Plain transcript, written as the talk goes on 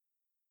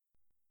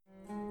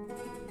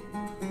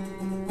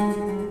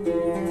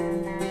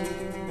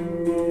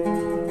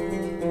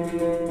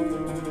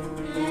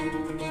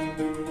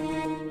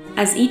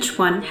As each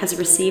one has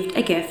received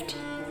a gift,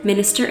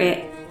 minister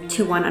it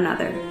to one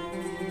another.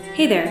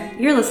 Hey there,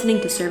 you're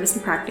listening to Service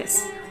and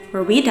Practice,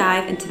 where we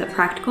dive into the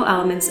practical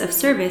elements of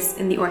service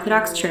in the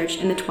Orthodox Church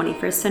in the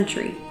 21st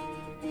century.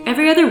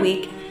 Every other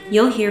week,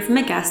 you'll hear from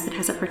a guest that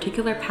has a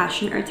particular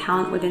passion or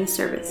talent within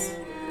service.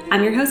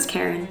 I'm your host,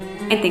 Karen,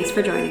 and thanks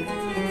for joining.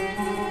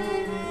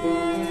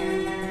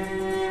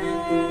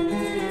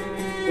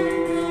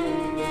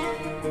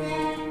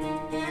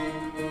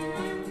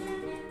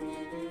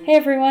 Hey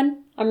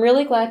everyone, I'm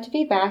really glad to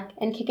be back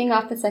and kicking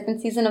off the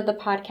second season of the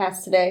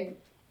podcast today.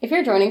 If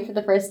you're joining for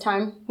the first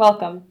time,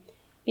 welcome.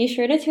 Be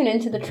sure to tune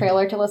into the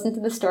trailer to listen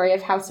to the story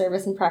of how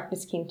Service and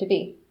Practice came to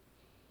be.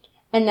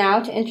 And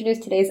now, to introduce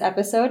today's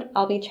episode,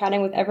 I'll be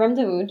chatting with Evram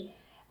Dawood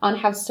on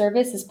how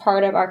service is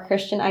part of our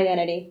Christian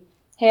identity.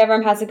 Hey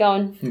Evram, how's it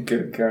going?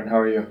 Good, Karen. How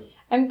are you?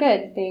 I'm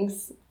good,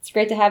 thanks. It's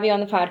great to have you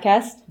on the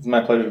podcast. It's my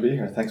pleasure to be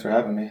here. Thanks for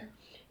having me.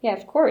 Yeah,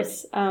 of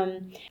course.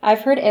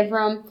 I've heard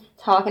Evram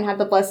talk and had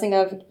the blessing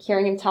of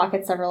hearing him talk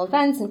at several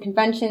events and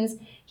conventions.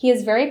 He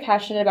is very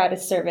passionate about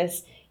his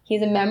service.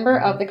 He's a member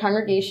of the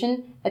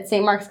congregation at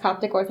St. Mark's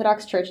Coptic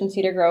Orthodox Church in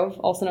Cedar Grove,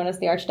 also known as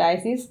the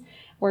Archdiocese,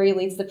 where he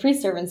leads the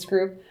pre-servants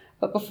group.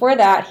 But before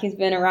that, he's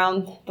been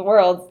around the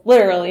world,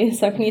 literally.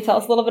 So can you tell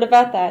us a little bit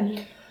about that?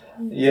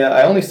 Yeah,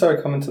 I only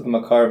started coming to the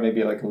Makar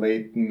maybe like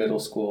late middle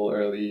school,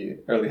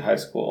 early high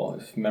school,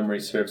 if memory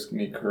serves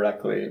me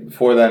correctly.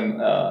 Before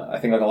then, I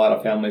think like a lot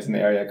of families in the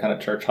area kind of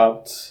church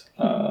hopped.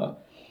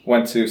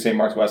 Went to St.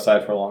 Mark's West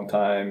Side for a long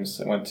time.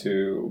 So I went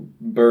to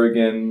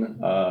Bergen,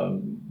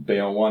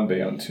 Bayonne 1,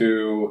 Bayonne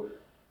 2,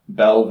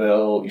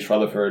 Belleville, East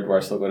Rutherford, where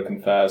I still go to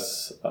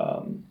confess.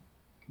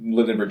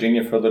 Lived in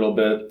Virginia for a little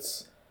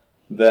bit.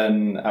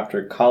 Then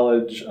after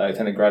college, I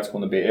attended grad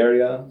school in the Bay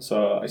Area,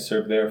 so I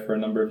served there for a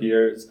number of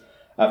years.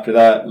 After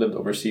that, lived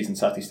overseas in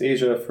Southeast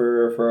Asia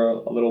for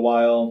a little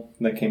while,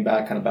 and then came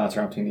back, kind of bounced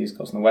around between the East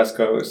Coast and the West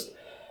Coast.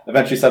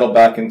 Eventually settled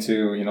back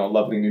into,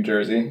 lovely New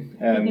Jersey,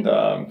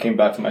 and came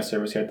back to my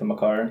service here at the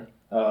Makar,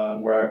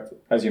 where,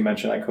 as you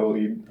mentioned, I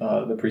co-lead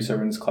the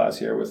pre-servants class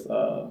here with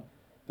an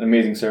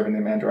amazing servant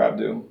named Andrew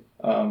Abdu,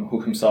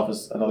 who himself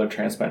is another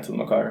transplant to the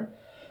Makar.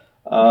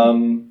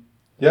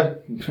 Yeah,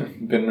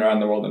 been around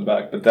the world and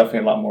back, but definitely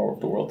a lot more of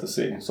the world to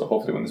see. So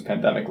hopefully when this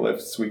pandemic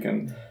lifts, we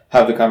can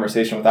have the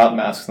conversation without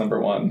masks, number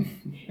one,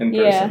 in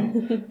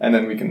person. Yeah. And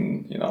then we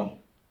can,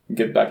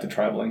 get back to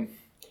traveling.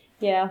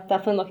 Yeah,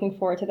 definitely looking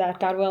forward to that,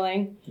 God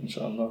willing.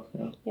 Inshallah,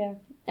 yeah. Yeah.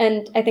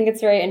 And I think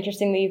it's very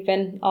interesting that you've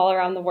been all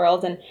around the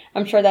world, and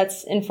I'm sure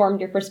that's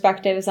informed your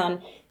perspectives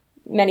on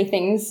many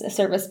things,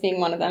 service being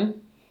one of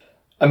them.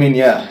 I mean,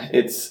 yeah,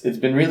 it's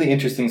been really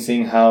interesting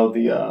seeing how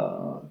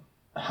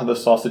the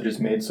sausage is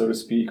made, so to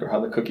speak, or how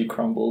the cookie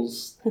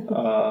crumbles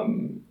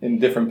in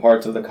different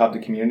parts of the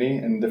Coptic community,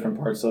 in different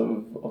parts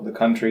of the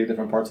country,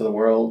 different parts of the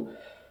world.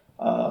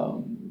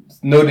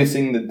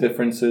 Noticing the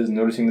differences,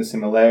 noticing the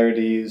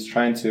similarities,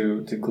 trying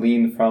to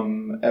glean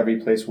from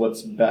every place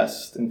what's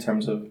best in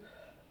terms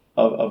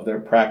of their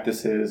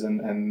practices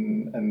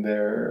and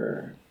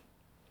their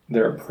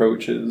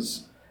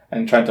approaches,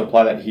 and trying to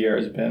apply that here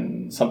has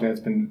been something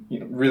that's been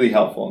really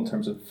helpful in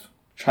terms of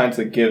trying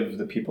to give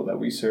the people that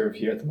we serve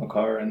here at the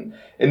Makar and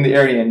in the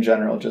area in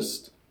general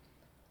just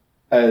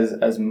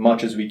as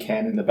much as we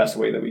can in the best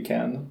way that we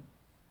can.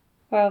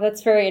 Wow,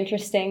 that's very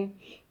interesting.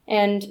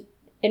 And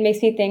it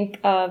makes me think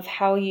of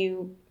how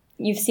you've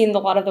seen a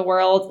lot of the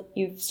world,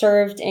 you've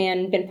served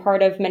and been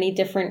part of many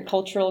different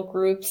cultural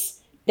groups,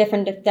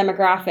 different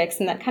demographics,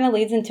 and that kind of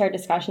leads into our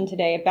discussion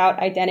today about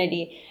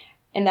identity,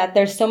 and that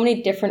there's so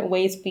many different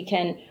ways we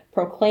can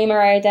proclaim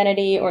our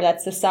identity or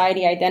that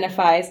society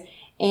identifies.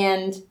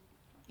 And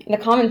the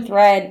common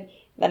thread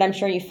that I'm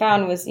sure you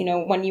found was,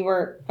 when you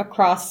were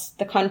across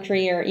the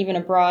country or even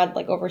abroad,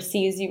 like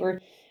overseas, you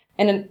were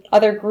in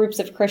other groups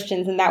of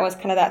Christians, and that was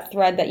kind of that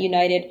thread that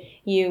united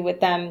you with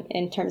them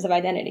in terms of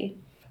identity.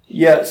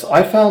 Yes,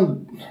 I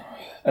found,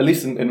 at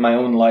least in my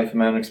own life,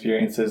 my own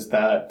experiences,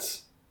 that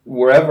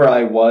wherever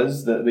I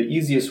was, the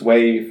easiest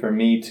way for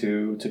me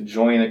to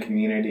join a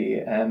community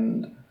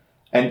and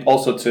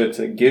also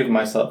to give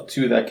myself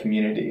to that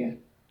community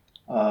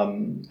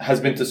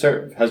has been to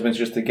serve, has been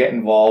just to get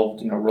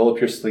involved, roll up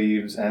your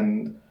sleeves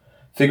and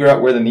figure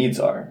out where the needs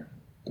are,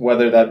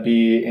 whether that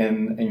be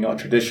in a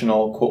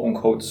traditional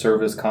quote-unquote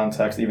service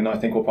context, even though I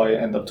think we'll probably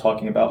end up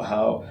talking about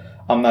how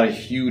I'm not a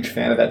huge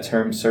fan of that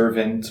term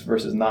servant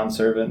versus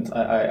non-servant.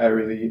 I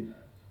really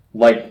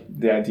like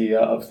the idea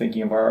of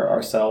thinking of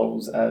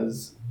ourselves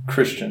as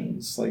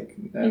Christians,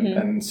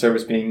 and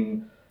service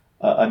being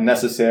a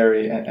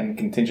necessary and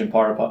contingent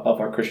part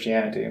of our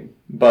Christianity.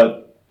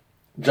 But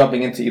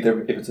jumping into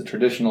either if it's a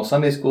traditional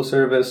Sunday school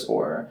service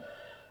or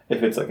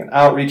if it's like an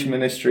outreach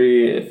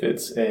ministry, if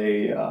it's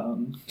a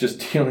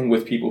just dealing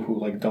with people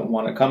who don't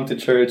want to come to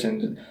church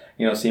and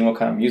seeing what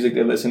kind of music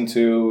they listen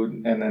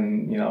to, and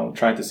then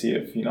trying to see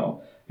if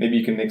maybe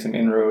you can make some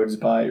inroads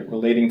by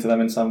relating to them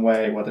in some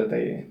way, whether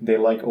they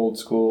like old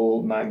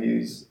school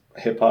 90s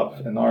hip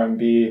hop and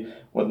R&B,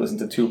 whether listen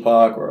to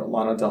Tupac or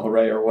Lana Del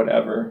Rey or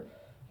whatever.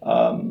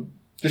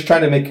 Just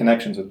trying to make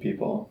connections with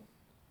people.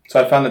 So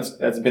I found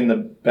that's been the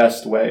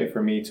best way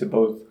for me to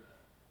both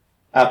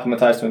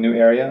acclimatize to a new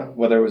area,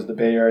 whether it was the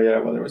Bay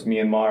Area, whether it was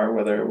Myanmar,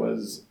 whether it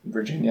was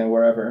Virginia,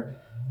 wherever.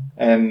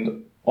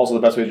 And also the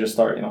best way to just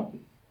start,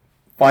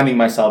 finding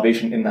my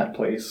salvation in that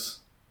place.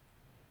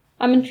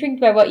 I'm intrigued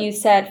by what you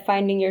said,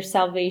 finding your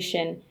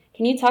salvation.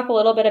 Can you talk a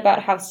little bit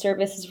about how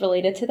service is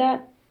related to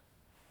that?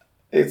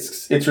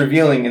 It's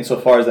revealing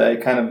insofar as that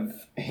it kind of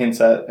hints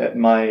at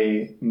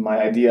my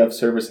idea of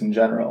service in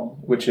general,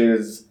 which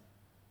is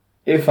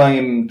if I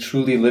am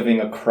truly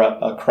living a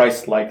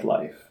Christ-like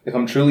life, if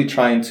I'm truly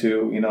trying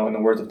to, in the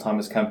words of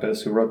Thomas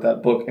Kempis, who wrote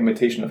that book,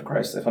 Imitation of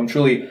Christ, if I'm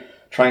truly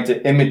trying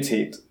to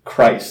imitate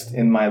Christ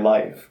in my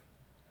life,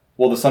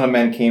 well, the Son of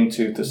Man came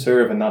to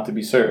serve and not to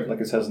be served, like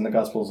it says in the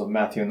Gospels of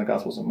Matthew and the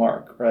Gospels of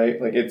Mark, right?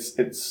 Like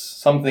it's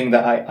something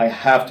that I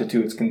have to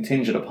do. It's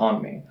contingent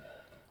upon me.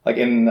 Like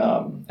in,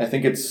 I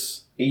think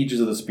it's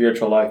Ages of the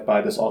Spiritual Life by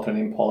this author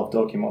named Paul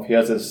Evdokimov. He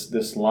has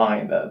this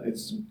line that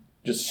it's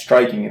just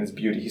striking in its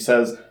beauty. He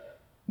says,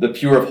 "The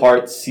pure of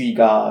heart see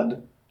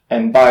God,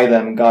 and by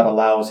them God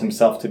allows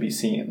himself to be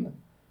seen."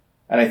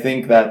 And I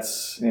think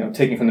that's,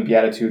 taken from the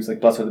Beatitudes,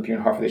 like, blessed are the pure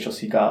in heart, for they shall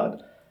see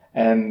God.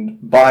 And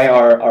by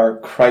our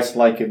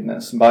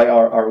Christ-likeness, by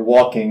our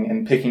walking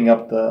and picking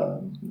up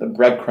the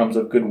breadcrumbs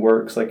of good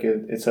works, like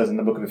it says in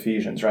the book of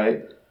Ephesians,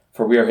 right?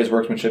 For we are his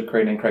workmanship,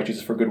 created in Christ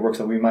Jesus for good works,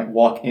 that we might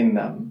walk in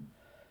them.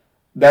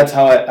 That's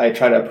how I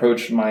try to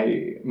approach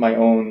my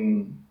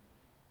own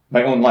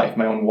life,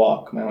 my own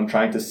walk, my own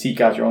trying to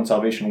seek out your own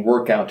salvation,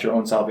 work out your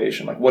own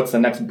salvation. Like, what's the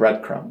next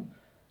breadcrumb?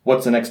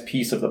 What's the next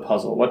piece of the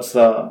puzzle?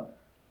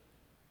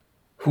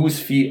 Whose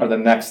feet are the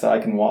next that I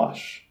can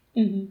wash?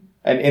 Mm-hmm.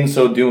 And in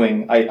so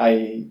doing,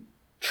 I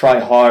try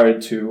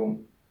hard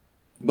to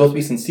both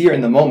be sincere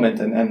in the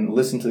moment and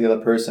listen to the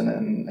other person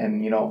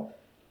and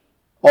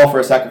offer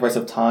a sacrifice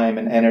of time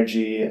and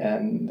energy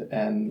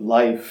and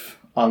life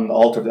on the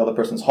altar of the other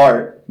person's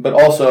heart, but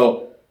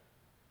also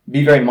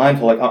be very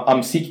mindful, like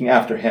I'm seeking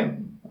after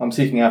him. I'm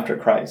seeking after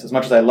Christ. As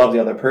much as I love the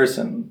other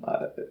person,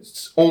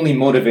 it's only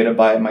motivated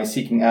by my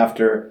seeking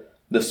after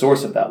the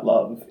source of that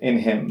love in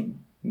him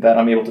that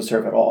I'm able to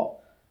serve at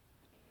all.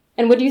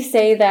 And would you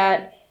say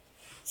that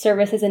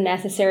service is a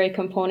necessary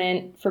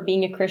component for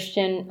being a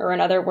Christian, or in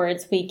other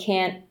words, we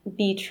can't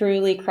be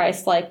truly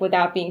Christ-like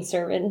without being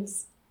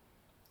servants?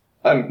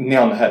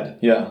 Nail on the head.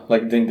 Yeah,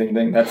 like ding, ding,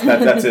 ding. That's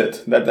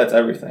it. That's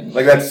everything.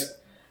 Like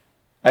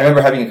I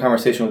remember having a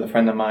conversation with a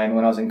friend of mine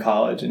when I was in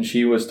college, and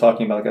she was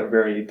talking about like a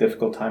very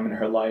difficult time in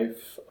her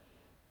life,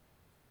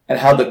 and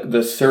how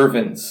the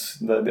servants,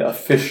 the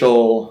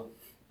official,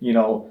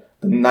 the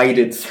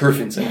knighted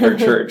servants in her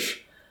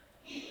church,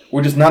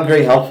 were just not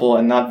very helpful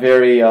and not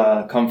very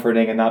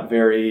comforting and not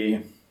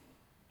very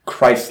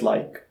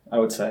Christ-like, I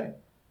would say.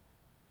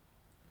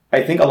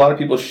 I think a lot of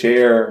people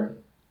share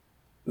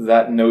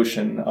that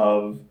notion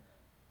of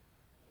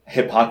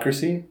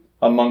hypocrisy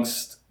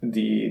amongst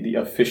the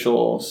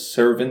official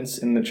servants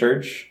in the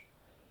church.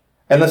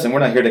 And listen, we're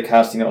not here to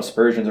cast,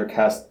 aspersions or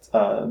cast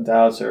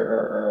doubts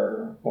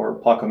or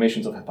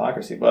proclamations of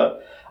hypocrisy,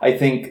 but I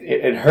think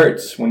it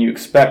hurts when you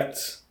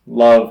expect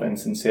love and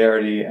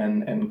sincerity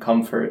and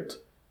comfort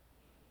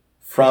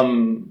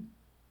from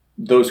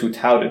those who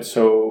tout it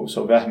so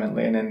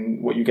vehemently, and then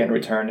what you get in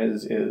return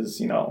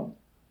is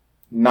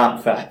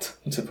not that,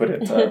 to put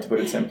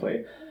it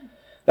simply.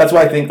 That's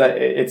why I think that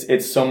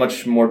it's so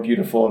much more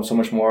beautiful and so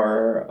much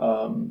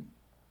more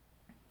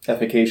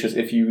efficacious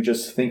if you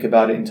just think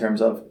about it in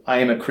terms of, I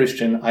am a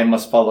Christian, I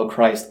must follow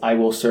Christ, I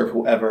will serve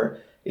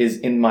whoever is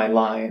in my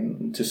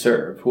line to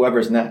serve,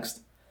 whoever's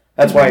next.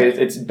 That's why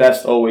it's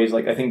best always,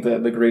 like I think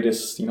the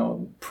greatest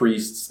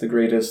priests, the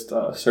greatest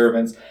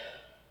servants,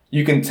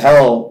 you can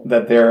tell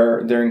that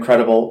they're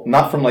incredible,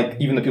 not from like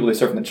even the people they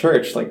serve in the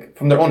church, like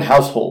from their own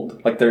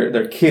household. Like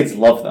their kids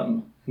love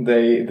them.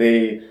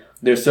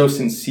 They're so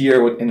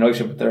sincere in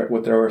relationship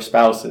with their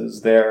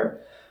spouses.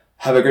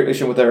 Have a great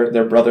relationship with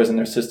their brothers and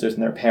their sisters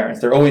and their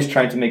parents. They're always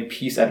trying to make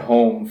peace at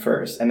home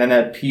first, and then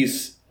that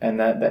peace and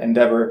that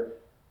endeavor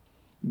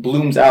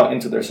blooms out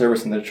into their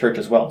service in the church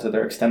as well, to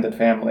their extended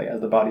family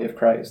as the body of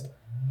Christ.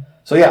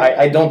 So yeah,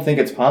 I don't think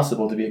it's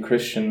possible to be a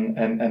Christian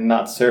and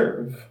not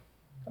serve.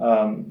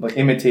 Like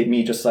imitate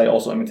me just as I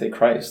also imitate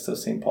Christ,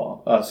 says St.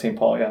 Paul,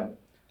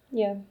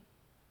 yeah.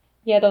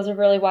 Yeah, those are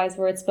really wise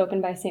words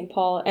spoken by St.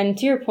 Paul. And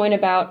to your point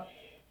about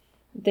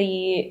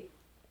the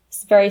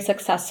very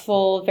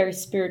successful, very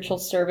spiritual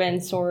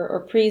servants or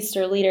priests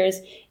or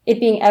leaders, it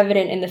being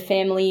evident in the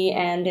family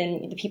and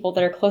in the people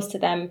that are close to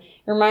them, it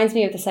reminds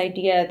me of this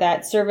idea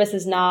that service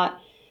is not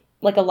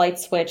like a light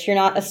switch. You're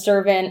not a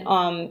servant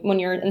when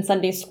you're in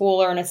Sunday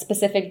school or on a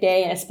specific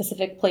day in a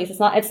specific place.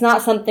 It's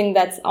not something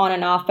that's on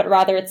and off, but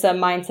rather it's a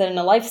mindset and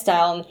a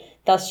lifestyle, and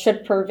thus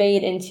should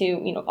pervade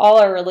into all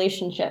our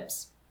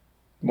relationships.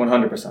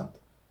 100%.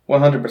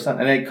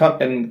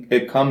 And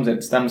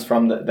it stems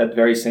from that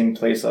very same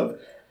place of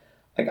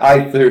like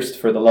I thirst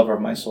for the lover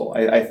of my soul.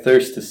 I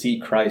thirst to see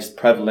Christ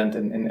prevalent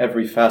in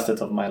every facet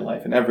of my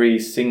life, in every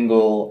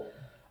single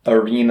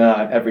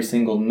arena, every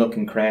single nook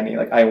and cranny.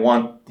 Like I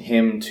want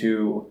him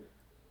to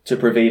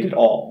pervade it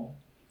all.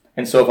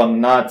 And so if I'm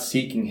not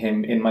seeking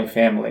him in my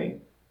family,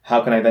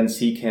 how can I then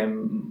seek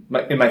him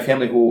in my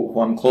family who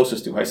I'm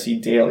closest to, who I see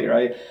daily,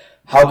 right?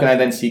 How can I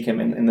then seek him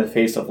in the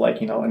face of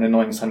like, an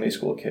annoying Sunday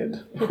school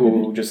kid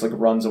who just like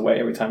runs away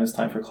every time it's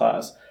time for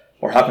class?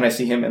 Or how can I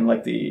see him in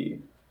like the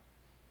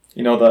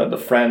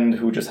friend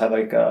who just had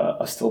like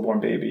a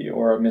stillborn baby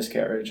or a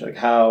miscarriage? Like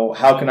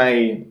how can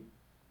I,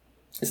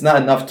 it's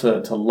not enough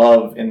to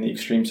love in the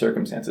extreme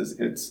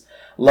circumstances.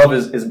 Love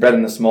is bred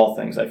in the small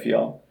things, I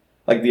feel.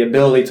 Like the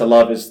ability to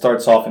love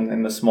starts off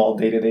in the small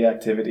day-to-day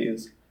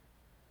activities.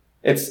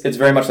 It's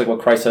very much like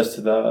what Christ says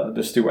to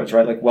the stewards,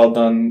 right? Like, well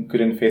done,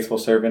 good and faithful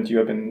servant. You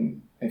have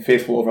been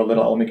faithful over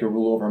little. I'll make you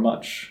rule over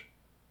much.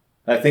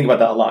 And I think about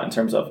that a lot in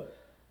terms of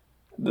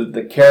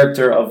the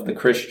character of the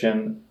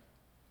Christian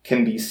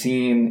can be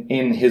seen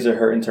in his or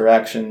her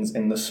interactions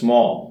in the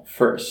small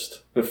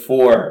first,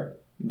 before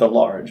the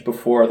large,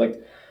 before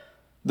like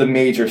the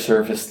major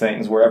surface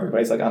things where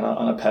everybody's like on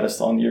a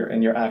pedestal and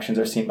your actions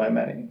are seen by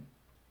many.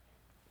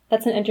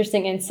 That's an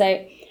interesting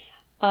insight.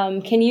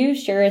 Can you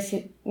share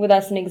with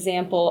us an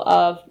example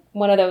of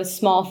one of those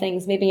small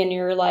things, maybe in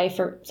your life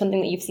or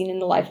something that you've seen in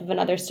the life of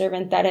another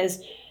servant that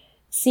has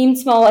seemed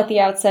small at the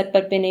outset,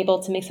 but been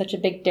able to make such a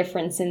big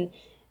difference in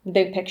the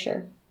big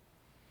picture?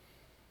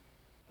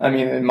 I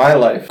mean, in my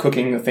life,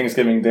 cooking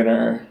Thanksgiving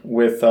dinner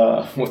with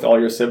all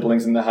your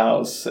siblings in the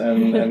house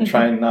and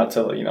trying not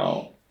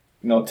to,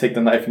 take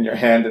the knife in your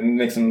hand and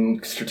make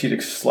some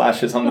strategic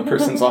slashes on the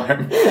person's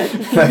arm,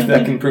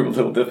 that can prove a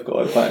little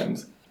difficult at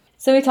times.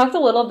 So we talked a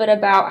little bit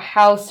about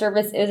how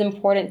service is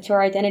important to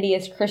our identity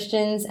as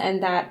Christians,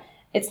 and that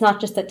it's not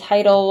just a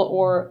title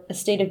or a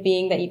state of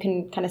being that you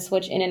can kind of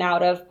switch in and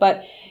out of,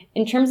 but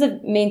in terms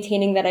of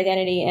maintaining that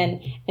identity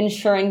and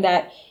ensuring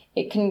that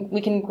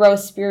we can grow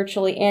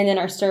spiritually and in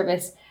our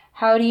service,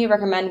 how do you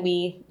recommend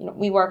we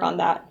work on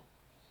that?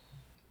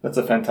 That's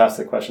a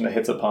fantastic question that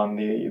hits upon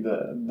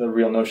the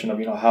real notion of,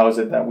 how is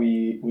it that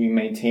we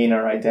maintain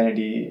our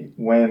identity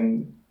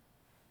when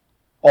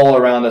all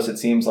around us it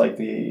seems like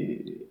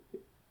the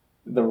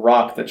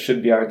rock that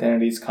should be our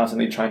identity is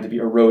constantly trying to be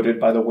eroded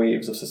by the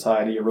waves of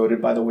society,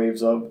 eroded by the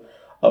waves of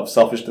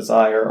selfish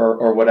desire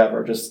or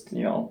whatever. Just,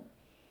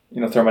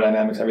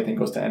 thermodynamics, everything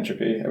goes to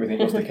entropy, everything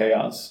goes to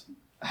chaos.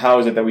 How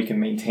is it that we can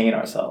maintain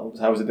ourselves?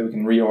 How is it that we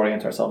can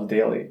reorient ourselves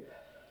daily?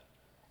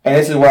 And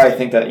this is where I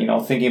think that,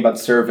 thinking about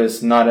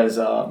service not as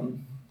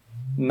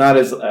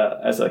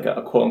like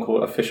a quote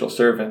unquote official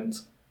servant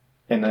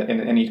in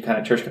any kind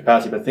of church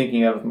capacity, but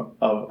thinking of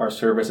our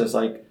service as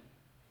like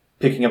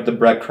picking up the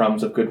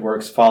breadcrumbs of good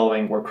works,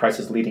 following where Christ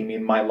is leading me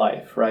in my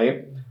life,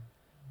 right?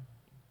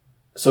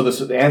 So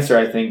the answer,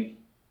 I think,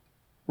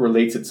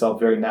 relates itself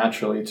very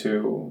naturally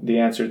to the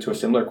answer to a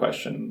similar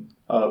question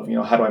of,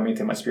 how do I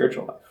maintain my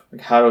spiritual life?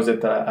 Like, how is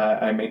it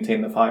that I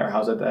maintain the fire?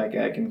 How is it that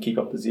I can keep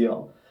up the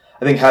zeal?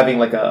 I think having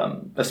like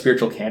a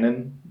spiritual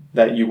canon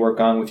that you work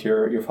on with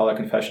your Father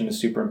confession is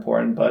super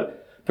important,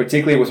 but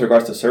particularly with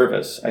regards to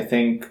service, I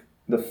think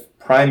the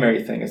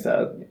primary thing is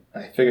that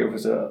I figure it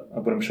was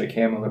Abu Mshai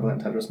Kamel,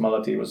 Tedros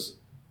Malati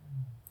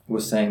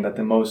was saying that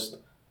the most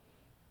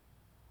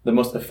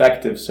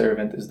effective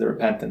servant is the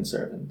repentant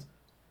servant.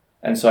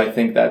 And so I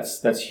think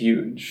that's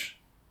huge.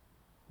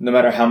 No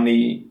matter how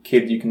many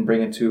kids you can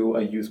bring into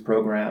a youth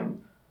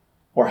program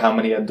or how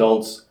many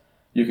adults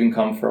you can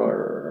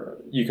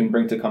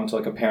bring to come to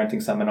like a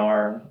parenting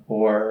seminar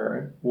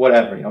or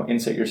whatever,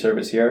 insert your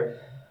service here,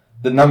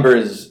 the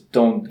numbers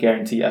don't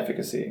guarantee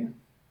efficacy.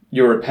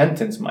 Your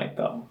repentance might,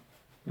 though.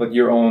 Like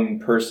your own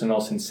personal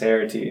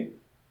sincerity.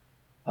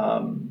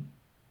 And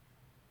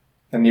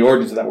the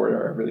origins of that word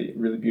are really,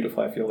 really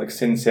beautiful, I feel. Like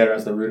sincere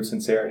as the root of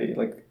sincerity,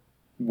 like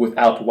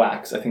without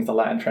wax, I think is the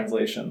Latin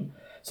translation.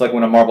 So like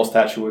when a marble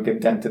statue would get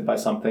dented by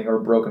something or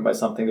broken by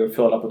something, they would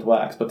fill it up with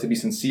wax. But to be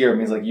sincere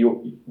means like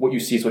what you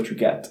see is what you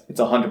get.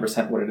 It's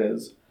 100% what it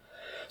is.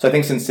 So I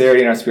think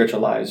sincerity in our spiritual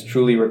lives,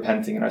 truly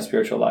repenting in our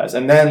spiritual lives.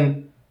 And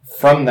then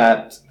from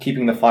that,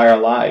 keeping the fire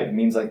alive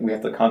means like we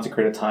have to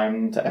consecrate a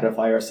time to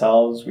edify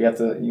ourselves. We have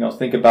to,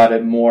 think about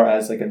it more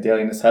as like a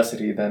daily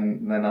necessity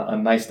than a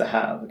nice to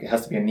have. Like it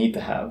has to be a need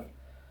to have.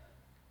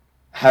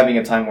 Having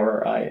a time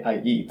where I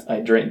eat,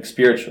 I drink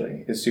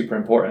spiritually is super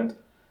important.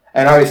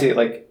 And obviously,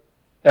 like,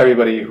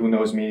 everybody who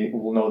knows me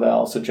will know that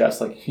I'll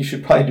suggest, like, you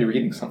should probably be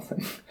reading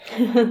something.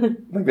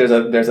 Like,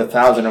 there's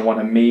 1,001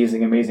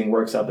 amazing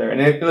works out there. And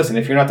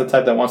if you're not the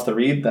type that wants to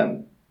read,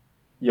 then,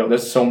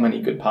 there's so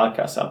many good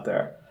podcasts out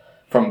there.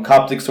 From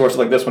Coptic sources,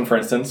 like this one, for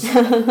instance.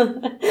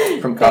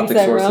 From Coptic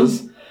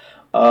sources.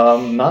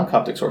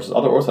 Non-Coptic sources,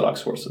 other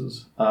Orthodox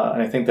sources.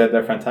 And I think that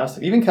they're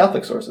fantastic. Even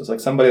Catholic sources. Like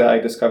somebody that I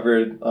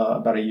discovered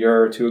about a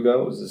year or two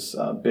ago was this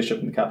bishop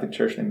in the Catholic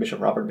Church named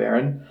Bishop Robert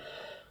Barron.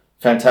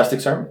 Fantastic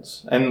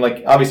sermons. And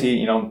like,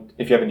 obviously,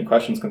 if you have any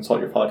questions, consult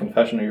your Father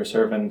confession or your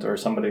servant or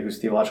somebody who's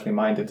theologically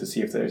minded to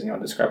see if there's,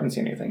 discrepancy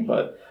in anything.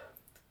 But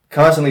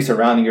constantly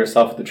surrounding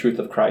yourself with the truth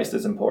of Christ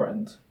is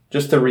important.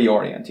 Just to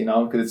reorient,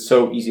 because it's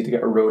so easy to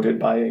get eroded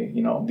by,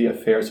 the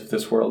affairs of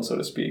this world, so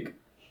to speak.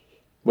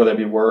 Whether it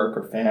be work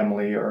or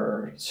family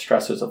or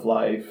stressors of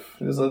life.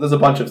 There's a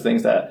bunch of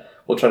things that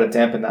will try to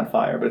dampen that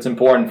fire. But it's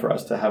important for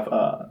us to have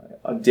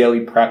a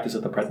daily practice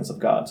of the presence of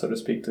God, so to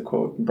speak, to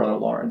quote Brother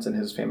Lawrence in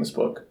his famous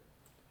book.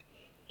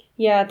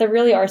 Yeah, there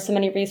really are so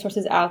many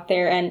resources out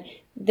there, and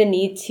the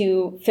need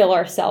to fill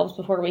ourselves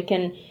before we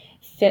can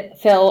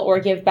fill or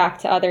give back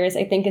to others,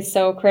 I think, is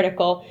so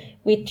critical.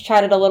 We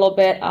chatted a little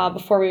bit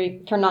before we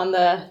turned on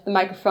the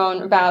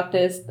microphone about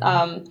this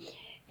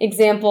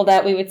example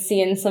that we would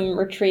see in some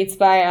retreats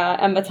by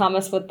Emma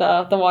Thomas with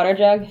the water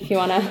jug, if you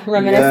want to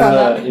reminisce on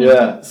that.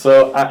 Yeah.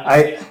 So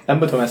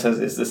Emma Thomas has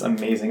this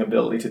amazing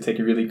ability to take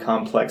really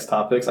complex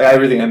topics. I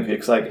really envy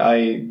it, because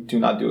I do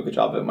not do a good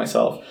job of it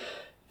myself.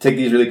 Take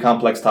these really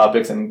complex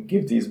topics and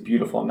give these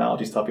beautiful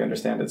analogies to help you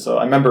understand it. So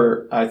I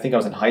remember, I think I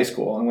was in high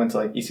school and went to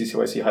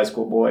ECCYC high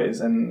school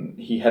boys, and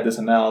he had this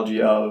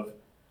analogy of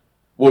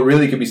what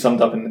really could be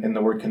summed up in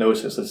the word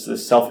kenosis. It's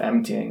this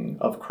self-emptying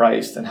of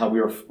Christ and how we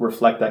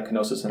reflect that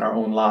kenosis in our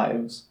own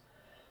lives.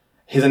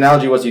 His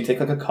analogy was, you take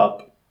a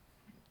cup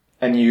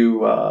and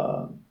you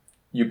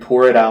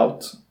pour it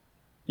out,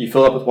 you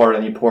fill it up with water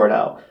and you pour it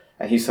out.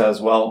 And he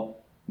says, well,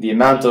 the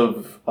amount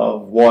of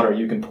water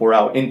you can pour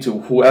out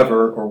into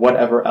whoever or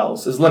whatever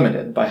else is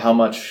limited by how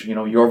much,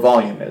 your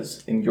volume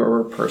is in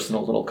your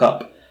personal little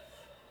cup.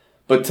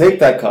 But take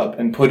that cup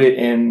and put it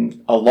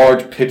in a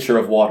large pitcher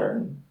of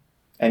water,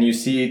 and you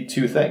see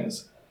two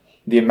things.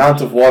 The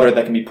amount of water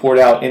that can be poured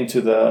out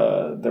into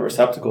the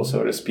receptacle,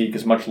 so to speak,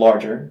 is much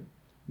larger.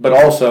 But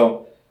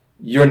also,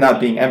 you're not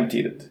being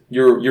emptied.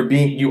 You are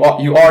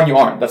and you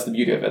aren't. That's the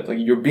beauty of it.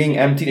 You're being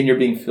emptied and you're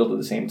being filled at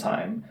the same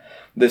time.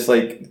 This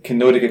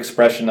kenotic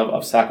expression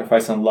of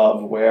sacrifice and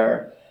love,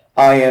 where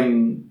I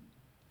am,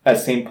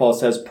 as St. Paul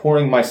says,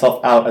 pouring myself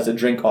out as a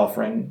drink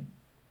offering,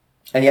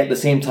 and yet at the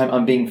same time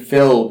I'm being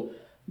filled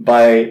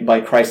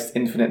by Christ's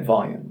infinite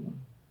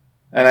volume.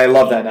 And I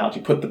love that analogy.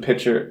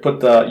 Put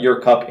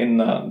your cup in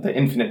the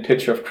infinite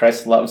pitcher of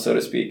Christ's love, so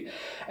to speak,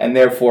 and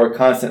therefore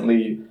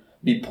constantly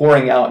be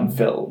pouring out and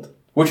filled.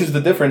 Which is the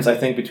difference, I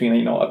think,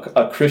 between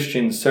a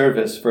Christian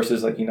service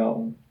versus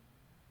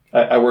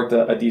I worked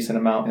a decent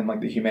amount in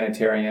the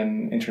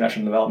humanitarian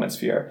international development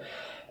sphere.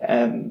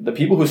 And the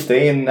people who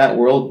stay in that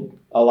world,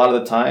 a lot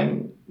of the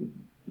time,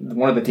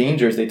 one of the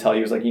dangers they tell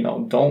you is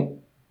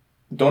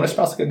don't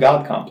espouse a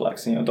God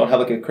complex. Don't have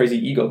a crazy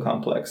ego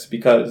complex,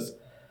 because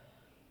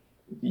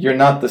you're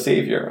not the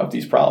savior of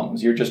these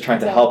problems. You're just trying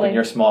to help in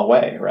your small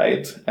way,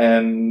 right?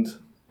 And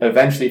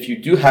eventually, if you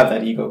do have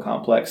that ego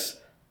complex,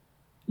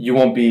 you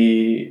won't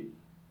be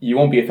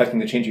affecting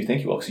the change you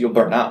think you will, because you'll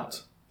burn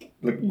out.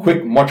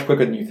 Much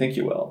quicker than you think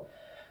you will.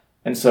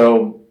 And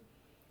so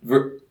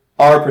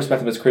our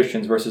perspective as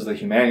Christians versus the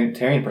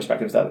humanitarian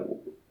perspective is that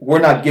we're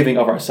not giving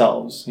of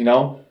ourselves,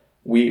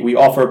 We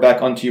offer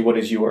back unto you what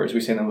is yours,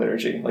 we say in the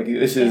liturgy.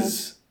 This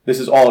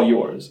is all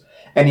yours.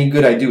 Any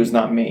good I do is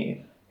not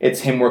me.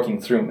 It's him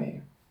working through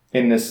me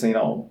in this,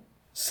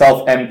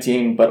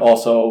 self-emptying, but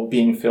also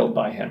being filled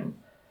by him.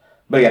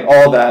 But again,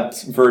 all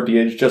that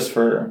verbiage just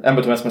for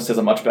Emma Thomas says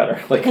it much better.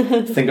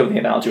 Think of the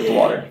analogy with the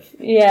water.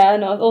 Yeah,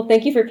 no. Well,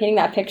 thank you for painting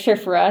that picture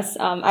for us.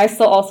 I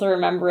still also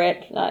remember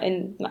it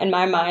in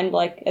my mind,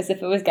 as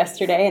if it was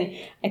yesterday. And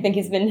I think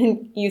he's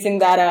been using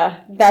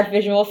that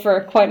visual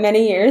for quite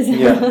many years.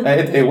 Yeah,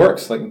 it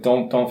works.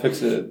 Don't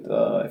fix it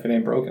if it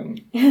ain't broken.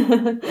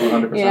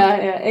 100%.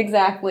 Yeah,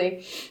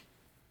 exactly.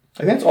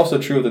 I think it's also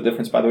true of the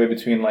difference, by the way,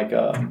 between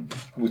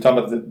we talk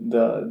about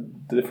the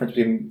difference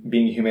between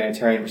being a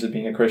humanitarian versus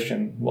being a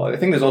Christian. Well, I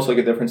think there's also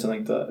a difference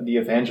in the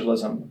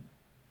evangelism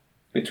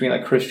between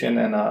a Christian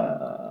and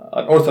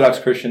an Orthodox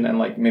Christian and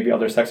maybe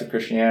other sects of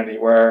Christianity,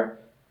 where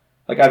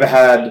I've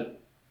had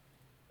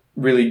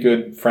really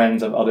good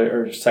friends of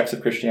other sects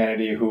of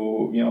Christianity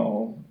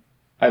who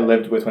I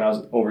lived with when I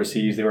was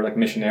overseas. They were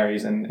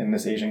missionaries in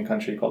this Asian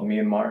country called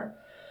Myanmar,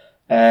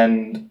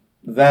 and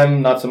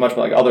them, not so much,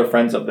 but other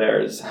friends of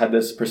theirs had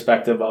this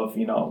perspective of,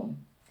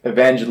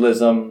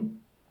 evangelism.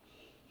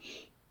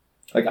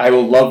 I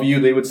will love you,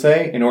 they would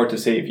say, in order to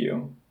save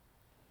you.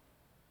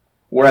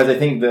 Whereas I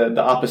think the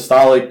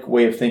apostolic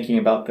way of thinking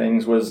about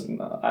things was,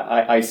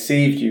 I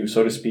saved you,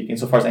 so to speak.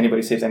 Insofar as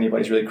anybody saves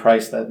anybody, it's really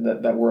Christ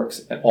that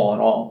works all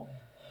in all.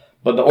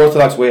 But the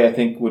Orthodox way, I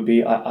think, would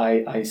be,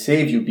 I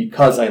save you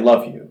because I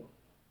love you.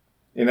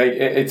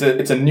 It's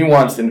a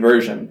nuanced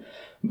inversion.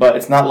 But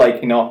it's not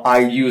I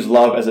use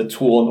love as a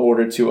tool in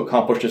order to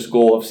accomplish this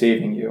goal of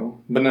saving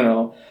you. But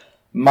no.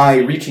 My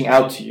reaching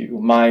out to you,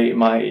 my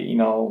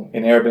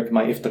in Arabic,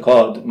 my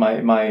iftiqad,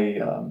 my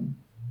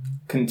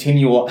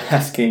continual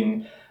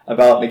asking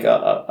about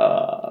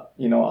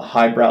a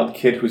highbrowed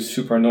kid who's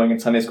super annoying in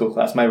Sunday school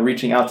class, my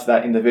reaching out to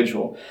that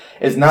individual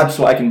is not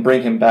so I can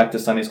bring him back to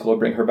Sunday school or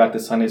bring her back to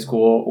Sunday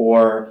school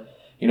or,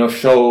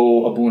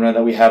 show Abuna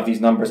that we have these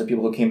numbers of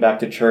people who came back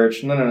to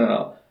church.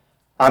 No.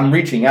 I'm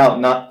reaching out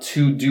not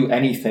to do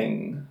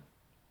anything,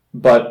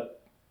 but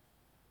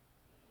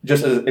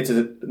just as it's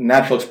a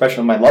natural expression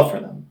of my love for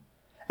them.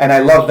 And I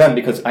love them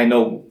because I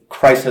know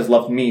Christ has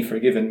loved me,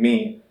 forgiven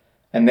me,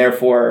 and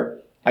therefore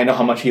I know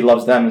how much he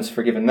loves them and has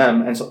forgiven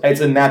them. And so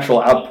it's a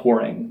natural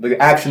outpouring. The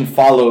action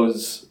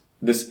follows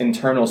this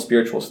internal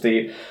spiritual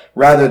state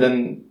rather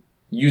than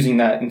using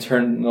that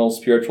internal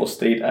spiritual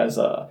state as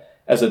a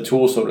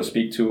tool, so to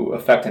speak, to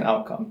affect an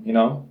outcome, you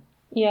know?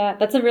 Yeah,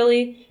 that's a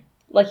really,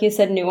 like you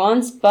said,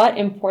 nuanced but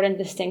important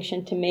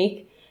distinction to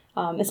make,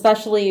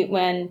 especially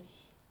when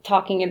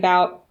talking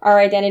about our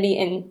identity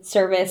in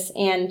service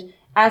and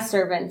as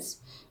servants.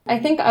 I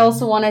think I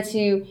also wanted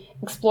to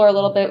explore a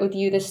little bit with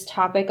you this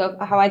topic of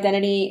how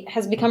identity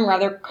has become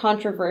rather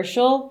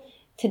controversial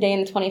today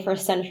in the 21st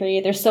century.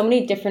 There's so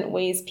many different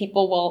ways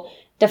people will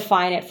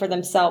define it for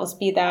themselves,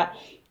 be that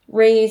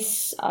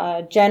race,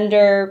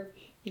 gender,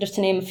 just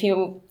to name a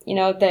few,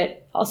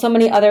 that so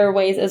many other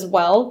ways as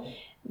well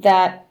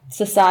that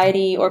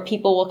society or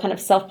people will kind of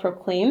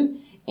self-proclaim.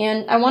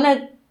 And I want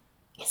to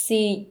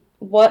see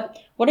what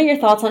are your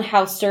thoughts on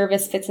how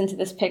service fits into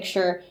this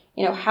picture?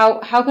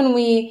 How can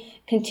we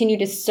continue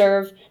to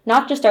serve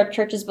not just our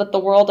churches, but the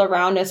world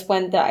around us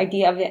when the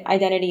idea of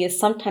identity is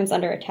sometimes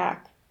under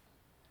attack?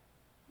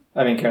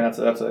 I mean, Karen,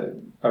 that's a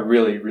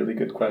really, really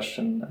good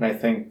question. And I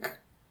think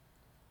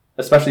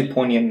especially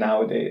poignant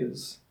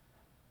nowadays.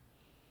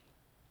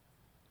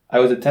 I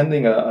was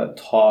attending a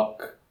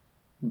talk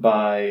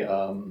by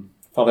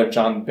Father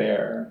John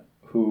Bear,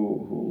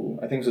 who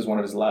I think this was one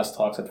of his last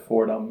talks at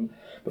Fordham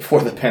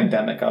before the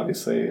pandemic,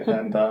 obviously,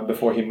 and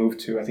before he moved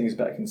to, I think he's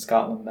back in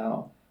Scotland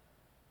now.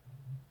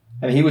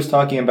 And he was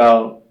talking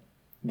about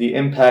the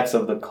impacts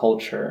of the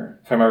culture,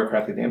 if I remember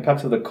correctly, the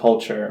impacts of the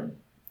culture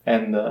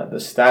and the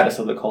status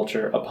of the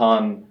culture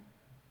upon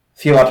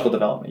theological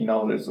development,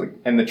 there's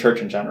and the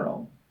church in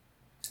general.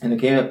 And I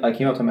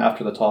came up to him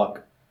after the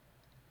talk,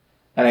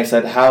 and I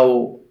said,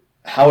 how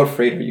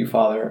afraid are you,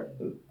 Father,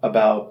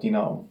 about,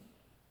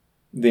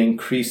 the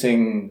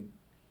increasing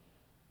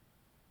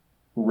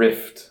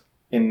rift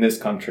in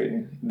this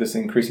country, this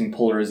increasing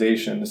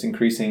polarization, this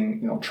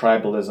increasing,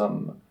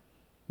 tribalism,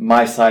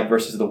 my side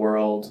versus the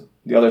world.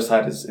 The other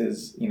side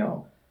is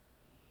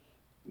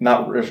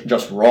not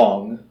just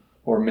wrong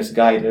or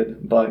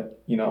misguided, but,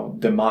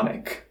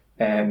 demonic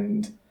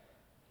and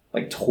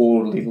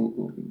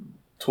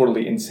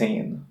totally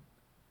insane.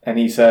 And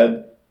he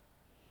said,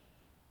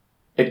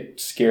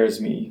 it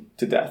scares me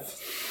to death.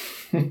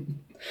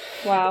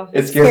 Wow.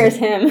 It scares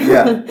him.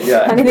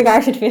 Yeah. How do you think I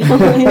should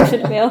feel? You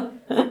should feel.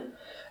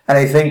 And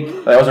I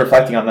think I was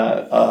reflecting on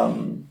that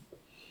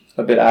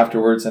a bit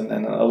afterwards and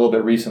a little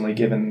bit recently,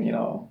 given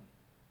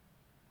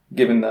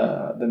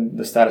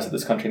the status of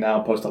this country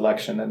now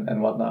post-election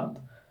and whatnot.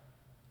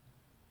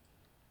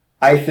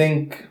 I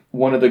think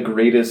one of the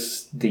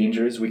greatest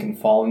dangers we can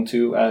fall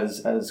into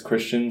as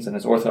Christians and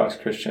as Orthodox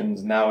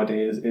Christians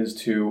nowadays is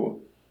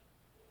to,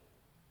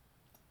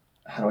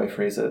 how do I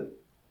phrase it?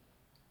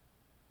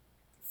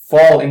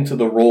 Fall into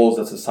the roles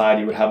that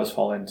society would have us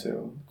fall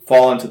into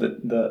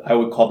the I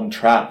would call them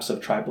traps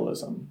of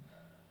tribalism.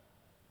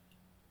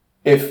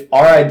 If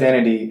our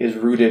identity is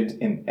rooted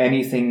in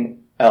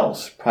anything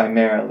else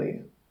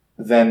primarily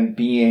than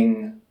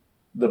being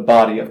the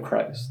body of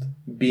Christ,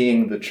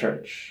 being the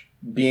church,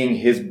 being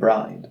his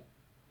bride,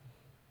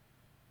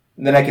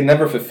 then I can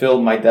never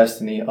fulfill my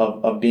destiny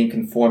of being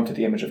conformed to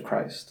the image of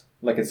Christ,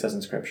 like it says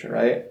in Scripture,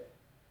 right?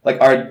 Like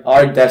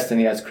our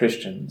destiny as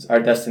Christians, our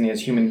destiny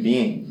as human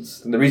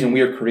beings, and the reason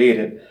we are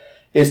created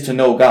is to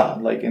know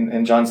God. Like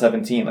in John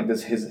 17, like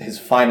this his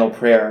final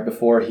prayer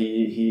before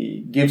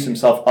he gives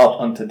himself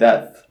up unto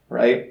death,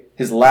 right?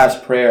 His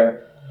last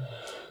prayer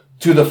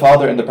to the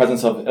Father in the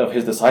presence of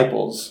his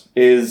disciples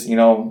is,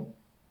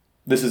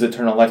 this is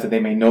eternal life, that they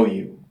may know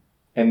you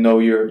and know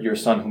your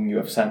Son whom you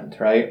have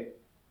sent, right?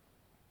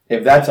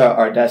 If that's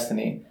our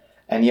destiny,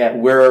 and yet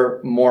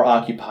we're more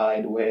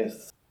occupied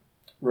with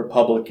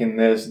Republican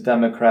this,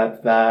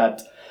 Democrat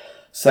that,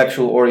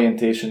 sexual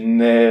orientation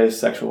this,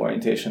 sexual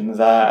orientation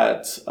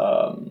that,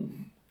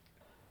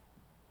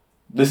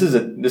 this is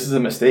a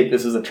mistake,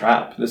 this is a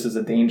trap, this is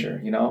a danger,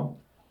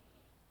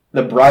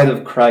 The bride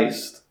of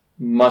Christ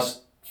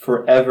must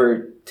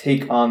forever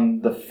take on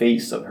the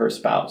face of her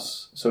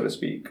spouse, so to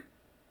speak.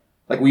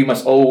 Like we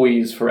must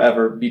always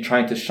forever be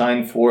trying to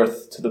shine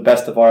forth to the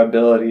best of our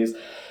abilities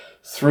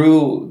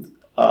through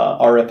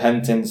our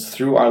repentance,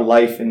 through our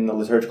life in the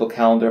liturgical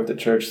calendar of the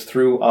church,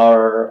 through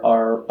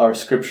our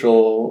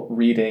scriptural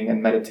reading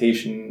and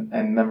meditation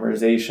and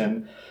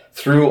memorization,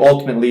 through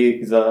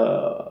ultimately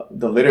the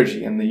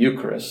liturgy and the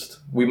Eucharist.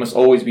 We must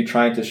always be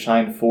trying to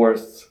shine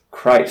forth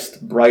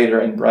Christ brighter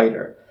and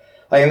brighter.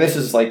 And this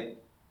is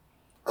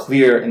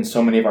clear in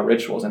so many of our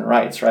rituals and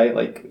rites, right?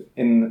 Like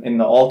in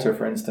the altar,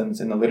 for instance,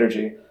 in the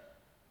liturgy,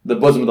 the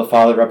bosom of the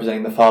Father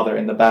representing the Father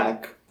in the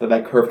back,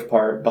 that curved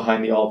part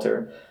behind the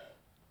altar.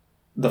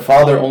 The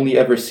Father only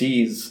ever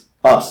sees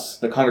us,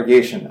 the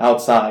congregation,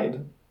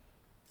 outside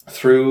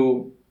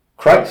through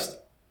Christ,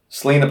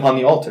 slain upon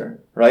the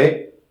altar,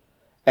 right?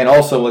 And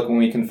also, when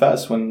we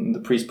confess, when the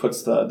priest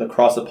puts the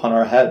cross upon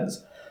our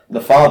heads,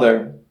 the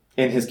Father,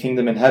 in his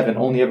kingdom in heaven,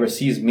 only ever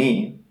sees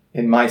me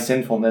in my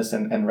sinfulness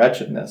and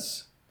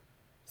wretchedness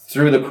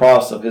through the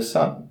cross of his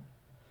son.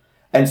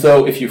 And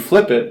so if you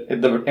flip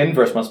it, the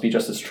inverse must be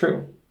just as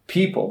true.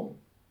 People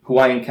who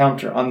I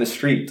encounter on the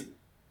street,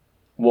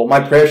 well, my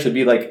prayer should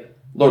be like,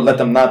 Lord, let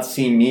them not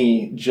see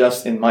me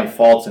just in my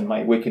faults and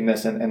my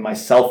wickedness and my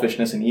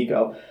selfishness and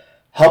ego.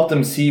 Help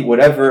them see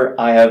whatever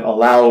I have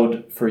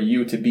allowed for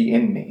you to be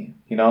in me,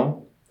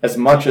 as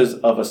much as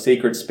of a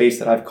sacred space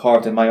that I've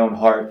carved in my own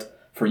heart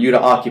for you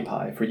to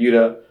occupy, for you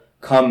to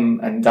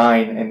come and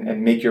dine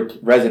and make your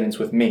residence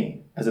with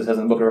me, as it says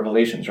in the book of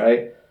Revelations,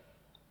 right?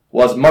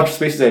 Well, as much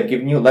space as I've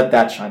given you, let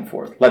that shine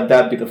forth. Let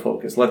that be the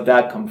focus. Let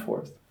that come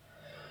forth.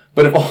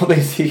 But if all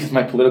they see is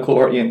my political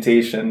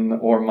orientation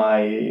or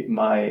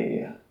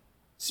my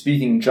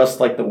speaking just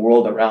like the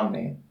world around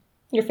me.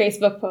 Your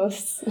Facebook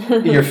posts.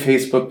 Your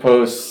Facebook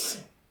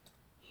posts.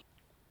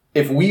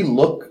 If we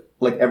look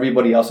like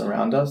everybody else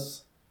around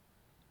us,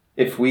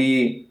 if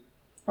we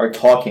are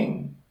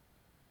talking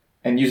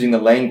and using the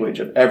language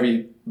of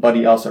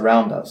everybody else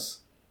around us,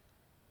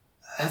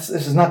 this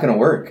is not going to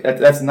work.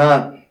 That's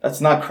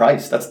not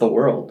Christ. That's the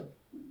world.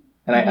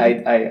 And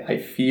I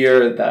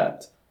fear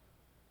that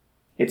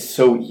it's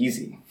so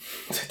easy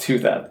to do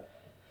that.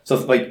 So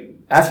like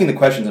asking the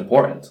question is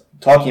important.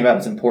 Talking about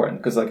it's important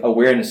because like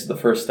awareness is the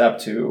first step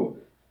to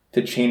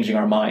changing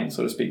our mind,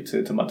 so to speak,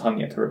 to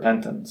matanya, to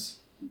repentance.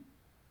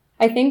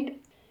 I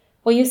think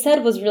what you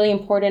said was really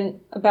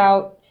important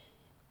about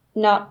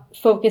not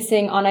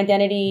focusing on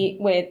identity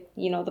with,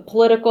 the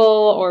political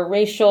or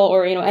racial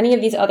or, any of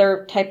these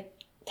other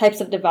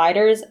types of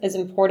dividers is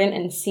important,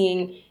 and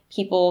seeing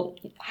people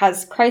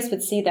as Christ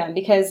would see them,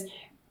 because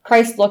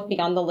Christ looked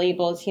beyond the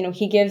labels.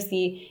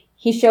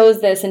 He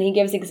shows this and he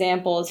gives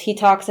examples. He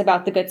talks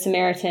about the Good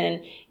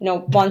Samaritan,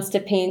 wants to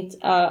paint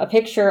a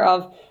picture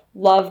of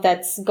love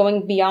that's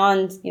going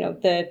beyond,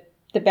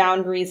 the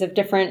boundaries of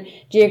different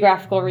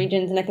geographical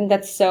regions. And I think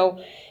that's so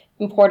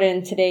important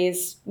in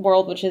today's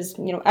world, which is,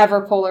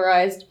 ever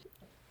polarized.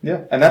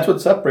 Yeah, and that's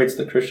what separates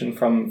the Christian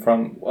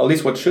from at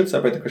least what should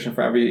separate the Christian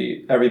from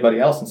everybody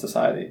else in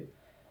society.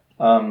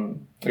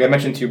 Like I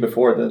mentioned to you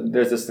before,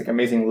 there's this like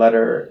amazing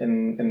letter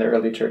in the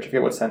early church. I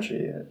forget what century.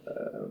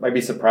 It might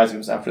be surprised it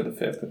was after the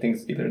 5th. I think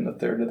it's either in the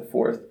 3rd or the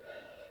 4th.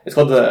 It's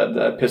called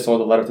the Epistle,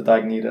 the Letter to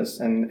Diognetus,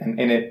 and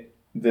in it,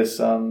 this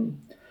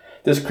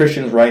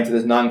Christian is writing to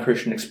this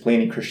non-Christian,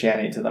 explaining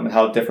Christianity to them and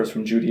how it differs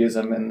from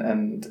Judaism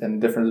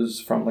and differs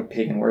from like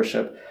pagan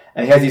worship.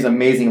 And he has these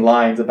amazing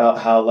lines about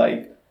how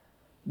like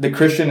the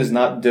Christian is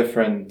not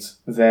different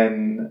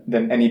than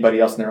anybody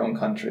else in their own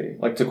country.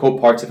 Like to quote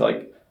parts of it,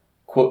 like,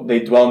 quote, they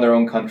dwell in their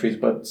own countries,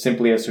 but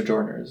simply as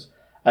sojourners.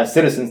 As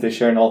citizens, they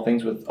share in all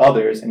things with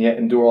others, and yet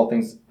endure all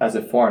things as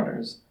if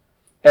foreigners.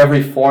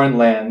 Every foreign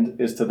land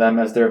is to them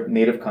as their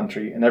native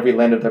country, and every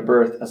land of their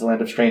birth as a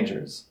land of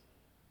strangers.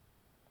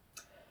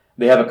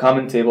 They have a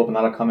common table, but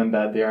not a common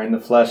bed. They are in the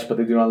flesh, but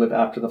they do not live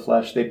after the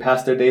flesh. They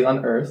pass their days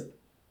on earth,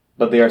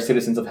 but they are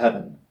citizens of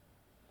heaven.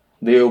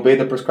 They obey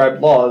the prescribed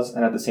laws,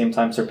 and at the same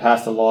time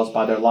surpass the laws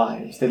by their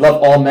lives. They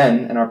love all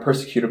men, and are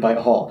persecuted by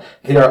all.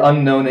 They are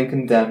unknown and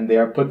condemned. They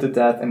are put to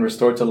death and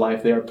restored to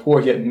life. They are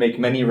poor, yet make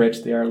many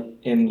rich. They are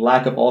in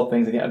lack of all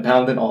things, and yet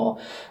abound in all.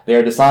 They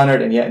are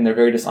dishonored, and yet in their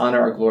very dishonor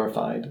are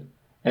glorified.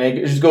 And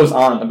it just goes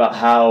on about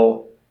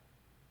how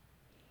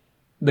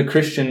the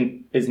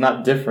Christian is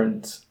not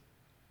different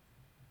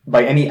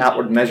by any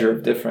outward measure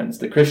of difference.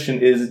 The Christian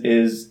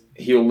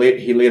he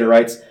later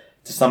writes,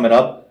 to sum it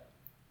up,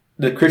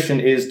 the Christian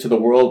is to the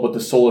world what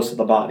the soul is to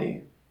the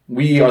body.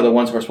 We are the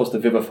ones who are supposed to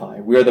vivify.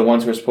 We are the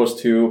ones who are supposed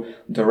to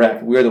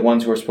direct. We are the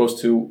ones who are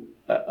supposed to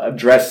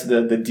address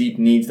the deep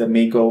needs that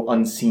may go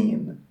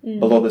unseen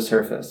below the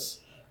surface.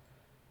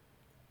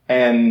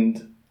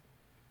 And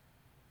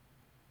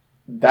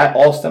that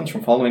all stems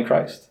from following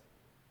Christ.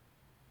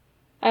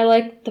 I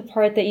like the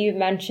part that you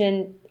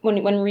mentioned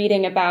when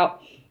reading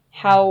about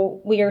how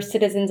we are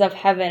citizens of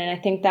heaven. And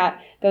I think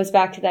that goes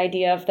back to the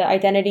idea of the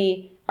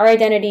identity. Our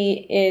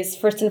identity is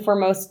first and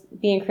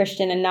foremost being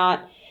Christian, and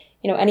not,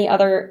 any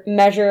other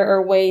measure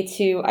or way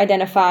to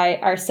identify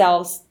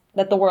ourselves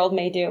that the world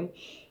may do.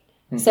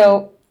 Mm-hmm.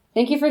 So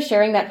thank you for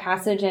sharing that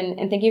passage,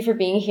 and thank you for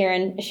being here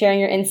and sharing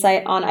your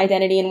insight on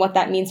identity and what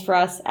that means for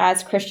us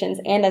as Christians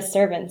and as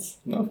servants.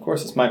 No, of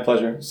course, it's my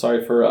pleasure.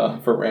 Sorry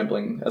for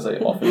rambling, as I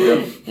often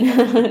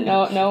do.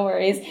 No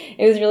worries.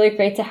 It was really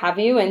great to have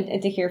you and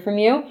to hear from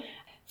you.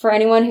 For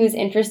anyone who's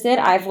interested,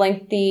 I've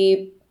linked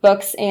the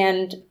books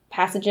and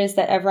passages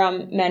that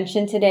Evram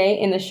mentioned today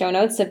in the show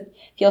notes, so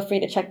feel free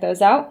to check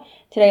those out.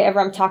 Today,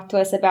 Evram talked to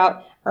us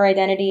about our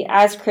identity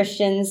as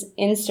Christians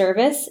in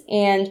service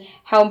and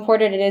how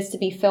important it is to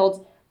be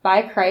filled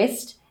by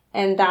Christ,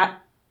 and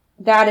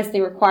that is the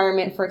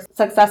requirement for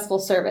successful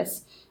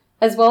service,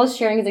 as well as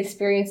sharing his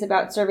experience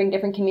about serving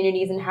different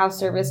communities and how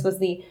service was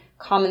the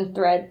common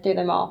thread through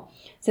them all.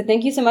 So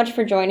thank you so much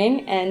for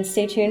joining, and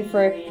stay tuned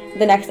for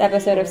the next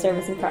episode of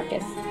Service in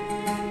Practice.